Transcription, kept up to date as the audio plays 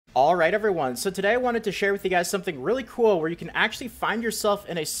Alright everyone, so today I wanted to share with you guys something really cool where you can actually find yourself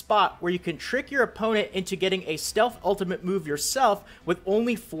in a spot where you can trick your opponent into getting a stealth ultimate move yourself with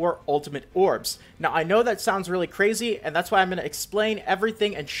only 4 ultimate orbs. Now I know that sounds really crazy, and that's why I'm going to explain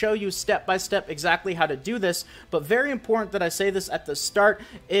everything and show you step by step exactly how to do this, but very important that I say this at the start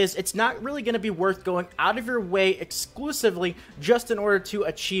is it's not really going to be worth going out of your way exclusively just in order to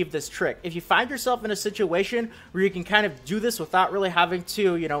achieve this trick. If you find yourself in a situation where you can kind of do this without really having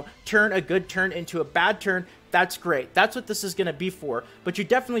to, turn a good turn into a bad turn, that's great. That's what this is going to be for. But you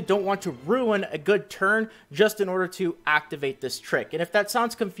definitely don't want to ruin a good turn just in order to activate this trick. And if that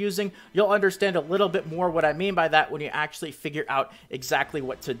sounds confusing, you'll understand a little bit more what I mean by that when you actually figure out exactly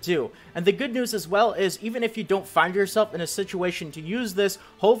what to do. And the good news as well is even if you don't find yourself in a situation to use this,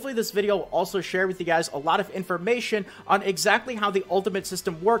 hopefully this video will also share with you guys a lot of information on exactly how the ultimate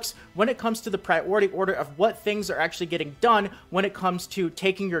system works when it comes to the priority order of what things are actually getting done when it comes to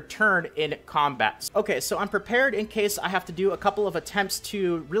taking your turn in combat. Okay, so I'm prepared in case I have to do a couple of attempts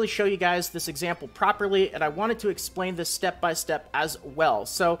to really show you guys this example properly, and I wanted to explain this step by step as well.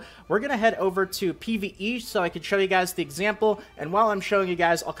 So we're going to head over to PvE so I can show you guys the example, and while I'm showing you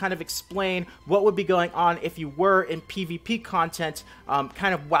guys, I'll kind of explain what would be going on if you were in PvP content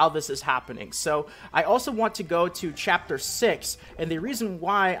kind of while this is happening. So I also want to go to chapter 6, and the reason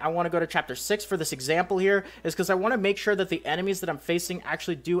why I want to go to chapter 6 for this example here is because I want to make sure that the enemies that I'm facing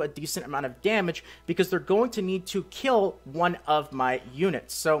actually do a decent amount of damage, because they're going to need to kill one of my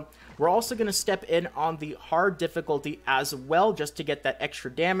units. So we're also going to step in on the hard difficulty as well, just to get that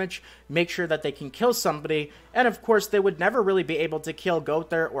extra damage, make sure that they can kill somebody, and of course they would never really be able to kill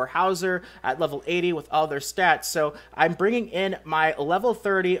Gother or Hauser at level 80 with all their stats. So I'm bringing in my level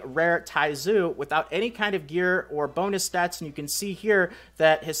 30 rare Taizu without any kind of gear or bonus stats, and you can see here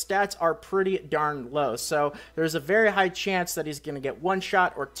that his stats are pretty darn low. So there's a very high chance that he's going to get one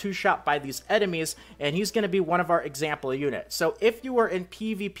shot or two shot by these enemies, and he's going to be one of our example units. So if you were in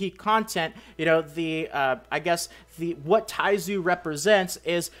PvP content, I guess what Taizu represents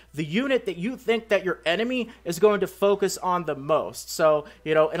is the unit that you think that your enemy is going to focus on the most. So,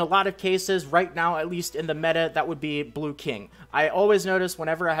 in a lot of cases, right now, at least in the meta, that would be Blue King. I always notice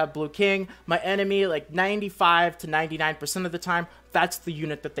whenever I have Blue King, my enemy, like 95 to 99% of the time, that's the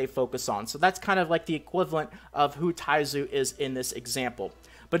unit that they focus on. So that's kind of like the equivalent of who Taizu is in this example.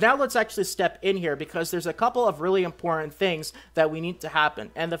 But now let's actually step in here, because there's a couple of really important things that we need to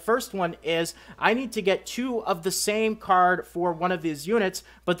happen. And the first one is I need to get 2 of the same card for one of these units,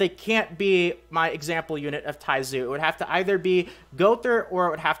 but they can't be my example unit of Taizu. It would have to either be Gother or it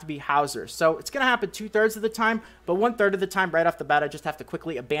would have to be Hauser. So it's going to happen 2/3 of the time, but 1/3 of the time right off the bat I just have to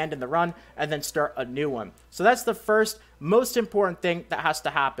quickly abandon the run and then start a new one. So that's the first most important thing that has to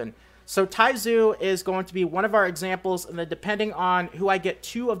happen. So Taizu is going to be one of our examples, and then depending on who I get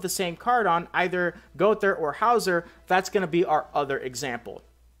 2 of the same card on, either Gother or Hauser, that's going to be our other example.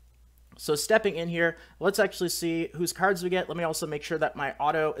 So stepping in here, let's actually see whose cards we get. Let me also make sure that my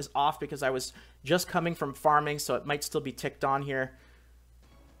auto is off, because I was just coming from farming, so it might still be ticked on here.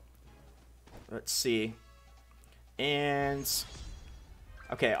 Let's see. And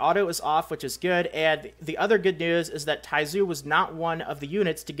okay, auto is off, which is good, and the other good news is that Taizu was not one of the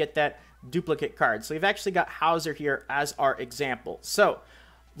units to get that duplicate card. So we've actually got Hauser here as our example. So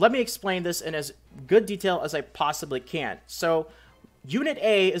let me explain this in as good detail as I possibly can. So Unit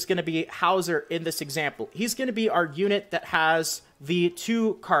A is going to be Hauser in this example. He's going to be our unit that has the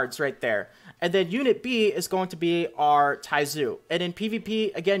 2 cards right there. And then Unit B is going to be our Taizu. And in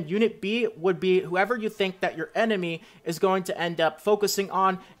PvP, again, Unit B would be whoever you think that your enemy is going to end up focusing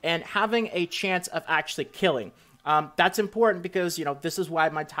on and having a chance of actually killing. That's important because, this is why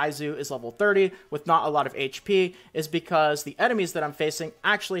my Taizu is level 30 with not a lot of HP, is because the enemies that I'm facing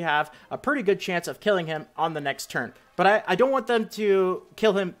actually have a pretty good chance of killing him on the next turn. But I don't want them to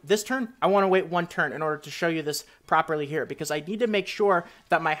kill him this turn. I want to wait 1 turn in order to show you this properly here, because I need to make sure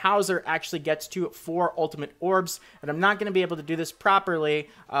that my Hauser actually gets to 4 ultimate orbs, and I'm not going to be able to do this properly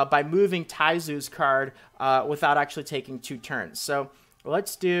by moving Taizu's card without actually taking 2 turns. So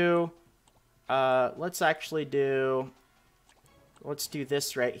let's do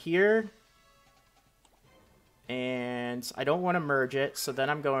this right here. And I don't want to merge it, so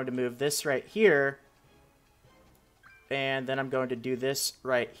then I'm going to move this right here. And then I'm going to do this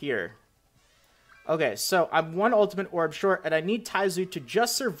right here. Okay, so I'm 1 ultimate orb short, and I need Taizu to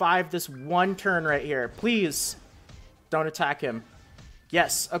just survive this 1 turn right here. Please don't attack him.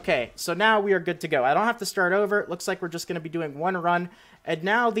 Yes, okay, so now we are good to go. I don't have to start over. It looks like we're just going to be doing 1 run. And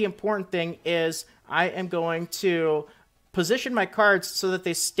now the important thing is I am going to position my cards so that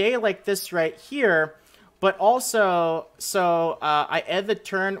they stay like this right here, but also, I end the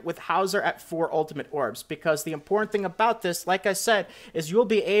turn with Hauser at 4 ultimate orbs, because the important thing about this, like I said, is you'll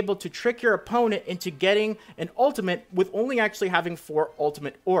be able to trick your opponent into getting an ultimate with only actually having 4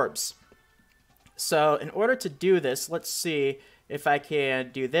 ultimate orbs. So in order to do this, let's see if I can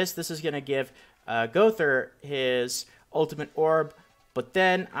do this. This is going to give Gother his ultimate orb, but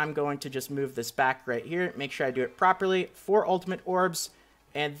then I'm going to just move this back right here, make sure I do it properly. 4 ultimate orbs,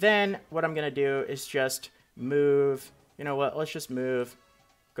 and then what I'm going to do is just move, you know what, let's just move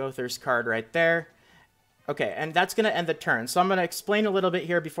Gother's card right there. Okay, and that's going to end the turn. So I'm going to explain a little bit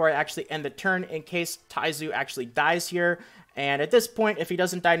here before I actually end the turn in case Taizu actually dies here. And at this point, if he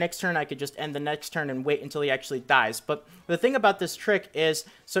doesn't die next turn, I could just end the next turn and wait until he actually dies. But the thing about this trick is,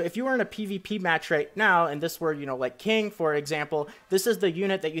 so if you were in a PvP match right now, and this were, you know, like King, for example, this is the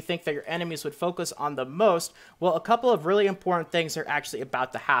unit that you think that your enemies would focus on the most. Well, a couple of really important things are actually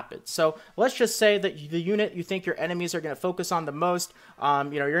about to happen. So let's just say that the unit you think your enemies are going to focus on the most, you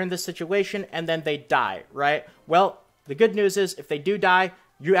know, you're in this situation, and then they die, right? Well, the good news is, if they do die,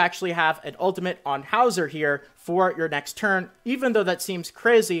 you actually have an ultimate on Hauser here for your next turn. Even though that seems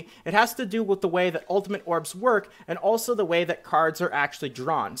crazy, it has to do with the way that ultimate orbs work and also the way that cards are actually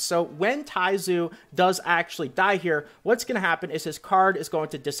drawn. So when Taizu does actually die here, what's going to happen is his card is going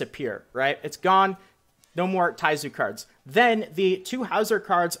to disappear, right? It's gone. No more Taizu cards. Then the 2 Hauser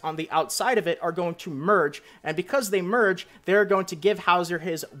cards on the outside of it are going to merge, and because they merge, they're going to give Hauser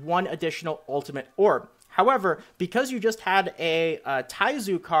his 1 additional ultimate orb. However, because you just had a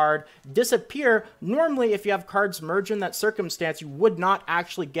Taizu card disappear, normally if you have cards merge in that circumstance, you would not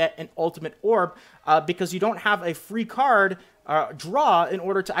actually get an ultimate orb because you don't have a free card draw in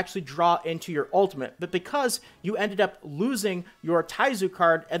order to actually draw into your ultimate. But because you ended up losing your Taizu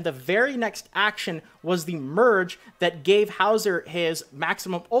card, and the very next action was the merge that gave Hauser his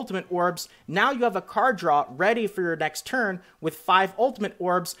maximum ultimate orbs, now you have a card draw ready for your next turn with 5 ultimate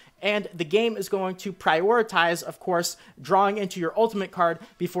orbs, and the game is going to prioritize, of course, drawing into your ultimate card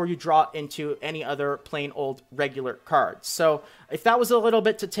before you draw into any other plain old regular cards. So if that was a little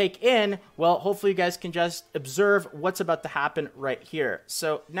bit to take in, well, hopefully you guys can just observe what's about to happen right here.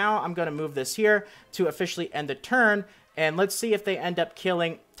 So now I'm going to move this here to officially end the turn, and let's see if they end up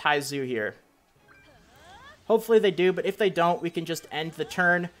killing Taizu here. Hopefully they do, but if they don't, we can just end the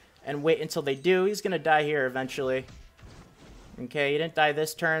turn and wait until they do. He's going to die here eventually. Okay, he didn't die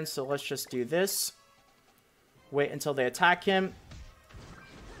this turn, so let's just do this. Wait until they attack him.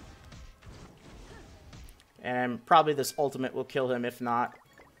 And probably this ultimate will kill him if not.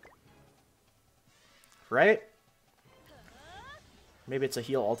 Right? Maybe it's a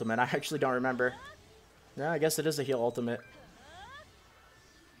heal ultimate. I actually don't remember. Yeah, I guess it is a heal ultimate.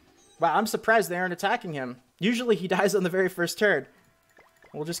 Wow, I'm surprised they aren't attacking him. Usually he dies on the very first turn.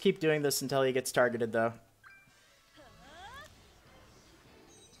 We'll just keep doing this until he gets targeted, though.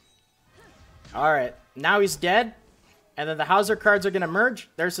 Alright, now he's dead. And then the Hauser cards are going to merge.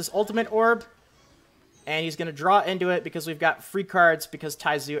 There's his ultimate orb. And he's going to draw into it because we've got free cards because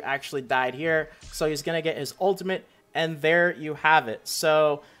Taizu actually died here. So he's going to get his ultimate. And there you have it.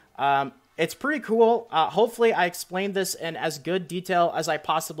 So it's pretty cool. Hopefully I explained this in as good detail as I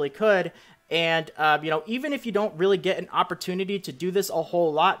possibly could. And, you know, even if you don't really get an opportunity to do this a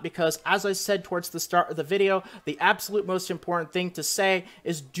whole lot, because as I said towards the start of the video, the absolute most important thing to say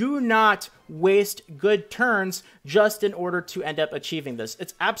is do not waste good turns just in order to end up achieving this.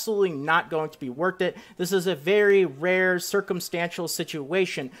 It's absolutely not going to be worth it. This is a very rare circumstantial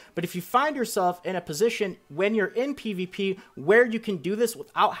situation, but if you find yourself in a position when you're in PvP where you can do this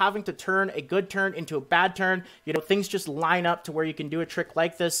without having to turn a good turn into a bad turn, you know, things just line up to where you can do a trick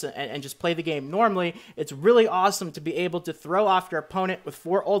like this and just play the game normally, it's really awesome to be able to throw off your opponent with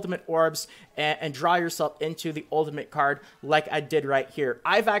 4 ultimate orbs and draw yourself into the ultimate card like I did right here.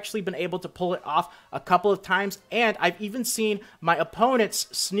 I've actually been able to pull it off a couple of times, and I've even seen my opponents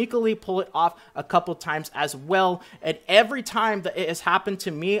sneakily pull it off a couple of times as well, and every time that it has happened to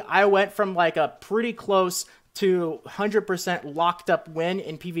me, I went from like a pretty close to 100% locked up win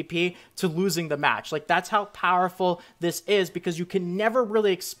in PvP to losing the match. Like, that's how powerful this is, because you can never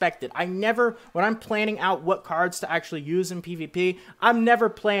really expect it. When I'm planning out what cards to actually use in PvP, I'm never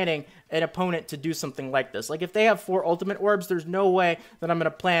planning an opponent to do something like this. Like, if they have 4 ultimate orbs, there's no way that I'm going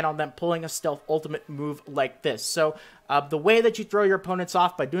to plan on them pulling a stealth ultimate move like this. So the way that you throw your opponents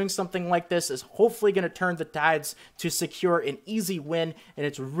off by doing something like this is hopefully going to turn the tides to secure an easy win, and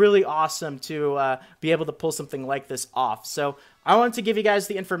it's really awesome to be able to pull something like this off. So I wanted to give you guys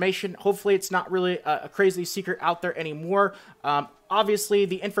the information. Hopefully it's not really a crazy secret out there anymore. obviously,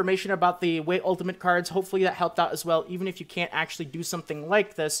 the information about the Way Ultimate cards, hopefully that helped out as well, even if you can't actually do something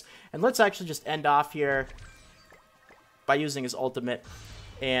like this. And let's actually just end off here by using his ultimate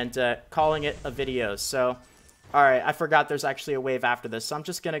and calling it a video. So, alright, I forgot there's actually a wave after this, so I'm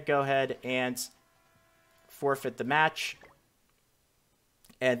just going to go ahead and forfeit the match.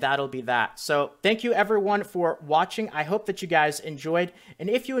 And that'll be that. So thank you everyone for watching. I hope that you guys enjoyed. And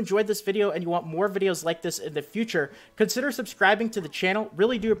if you enjoyed this video and you want more videos like this in the future, consider subscribing to the channel.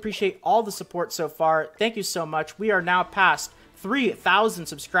 Really do appreciate all the support so far. Thank you so much. We are now past 3,000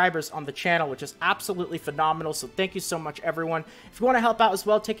 subscribers on the channel, which is absolutely phenomenal. So thank you so much, everyone. If you want to help out as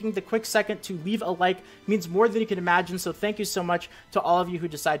well, taking the quick second to leave a like means more than you can imagine. So thank you so much to all of you who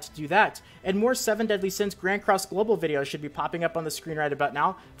decide to do that. And more 7 Deadly Sins Grand Cross Global videos should be popping up on the screen right about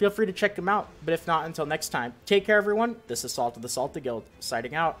now. Feel free to check them out. But if not, until next time, take care, everyone. This is Salt of the Salty Guild,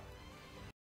 signing out.